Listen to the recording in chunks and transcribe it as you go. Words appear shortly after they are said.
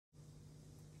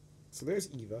So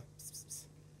there's Eva.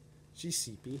 She's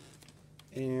Seepy.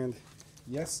 And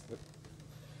yes,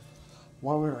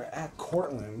 while we were at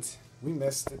Cortland, we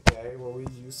missed the day where we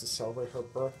used to celebrate her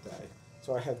birthday.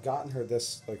 So I had gotten her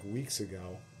this like weeks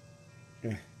ago.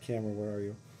 Camera, where are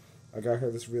you? I got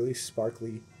her this really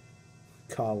sparkly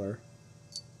collar.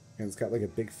 And it's got like a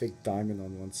big fake diamond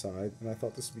on one side. And I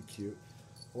thought this would be cute.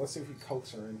 Well, let's see if we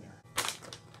coax her in here.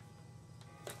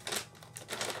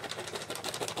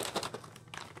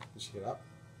 Did she get up?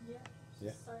 Yeah.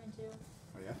 Yeah. Starting to.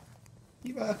 Oh yeah.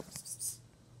 Eva.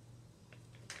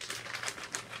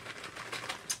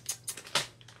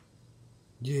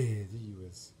 Yeah, there you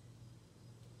is.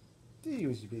 There you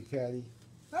is, you big catty.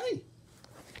 Hey.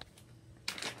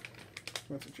 You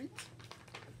want some treats?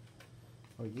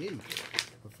 Oh yeah.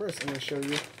 But first, I'm gonna show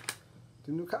you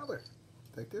the new collar.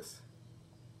 Like this.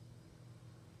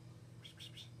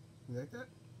 You like that?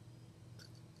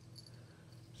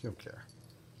 She don't care.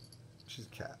 She's a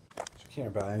cat. She can't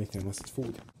about anything unless it's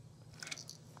food.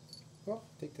 Well,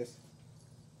 take this.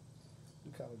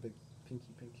 New collar, big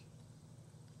pinky pink.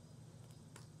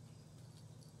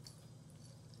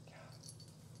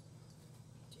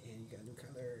 Yeah, you got a new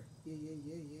color. Yeah, yeah,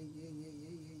 yeah, yeah, yeah, yeah,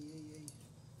 yeah, yeah, yeah, yeah.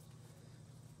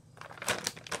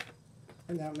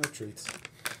 And now no treats.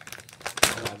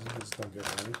 Imagine you just don't get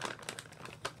any.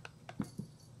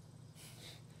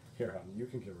 Here, honey, you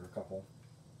can give her a couple.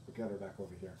 But get her back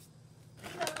over here.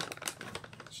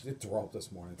 She did throw up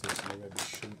this morning too, so maybe I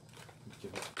shouldn't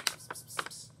give it.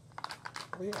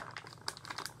 Oh yeah.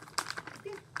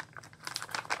 Okay.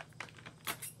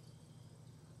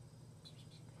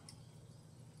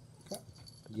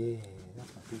 Yeah,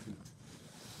 that's my poopy.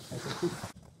 That's my poopy.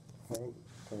 I haven't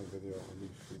done a video of me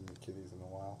feeding the kitties in a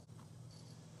while.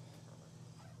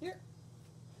 Here.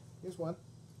 Here's one.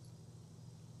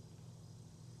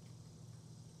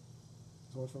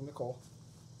 Here's one from Nicole.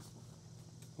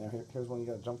 Now here's one you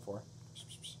gotta jump for.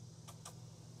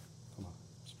 Come on.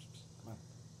 Come on.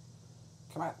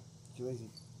 Come on. You lazy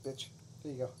bitch.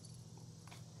 There you go.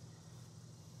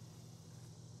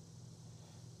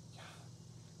 Yeah.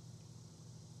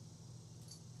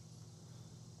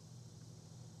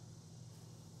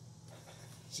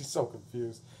 She's so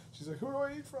confused. She's like, who do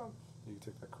I eat from? You can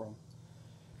take that crumb.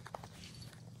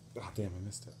 Oh, damn, I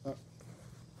missed it. Oh.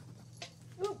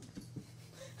 Ooh.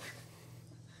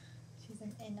 She's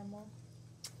an animal.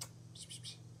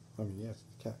 I mean, yes,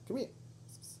 cat. Come here.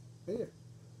 Right here.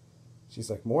 She's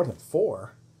like, more than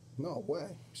 4? No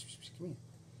way. Come here.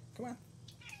 Come on.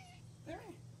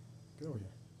 Get over here.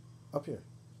 Up here.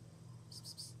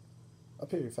 Up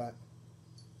here, you fat.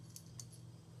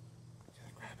 You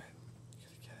gotta grab it. You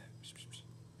gotta get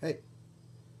it.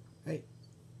 Hey. Hey.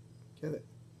 Get it.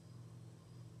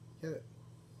 Get it.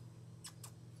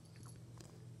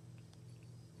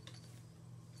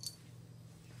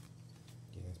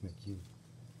 Yeah, let's make you.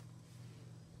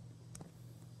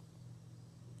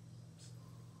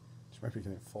 She might be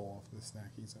getting full off of the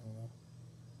snackies, I don't know.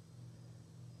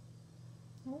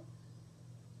 What?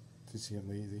 Did she get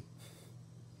lazy?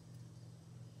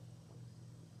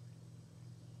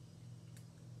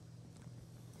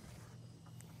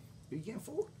 Are you getting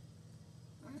full?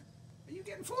 Huh? Are you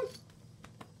getting full?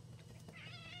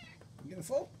 You getting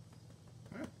full?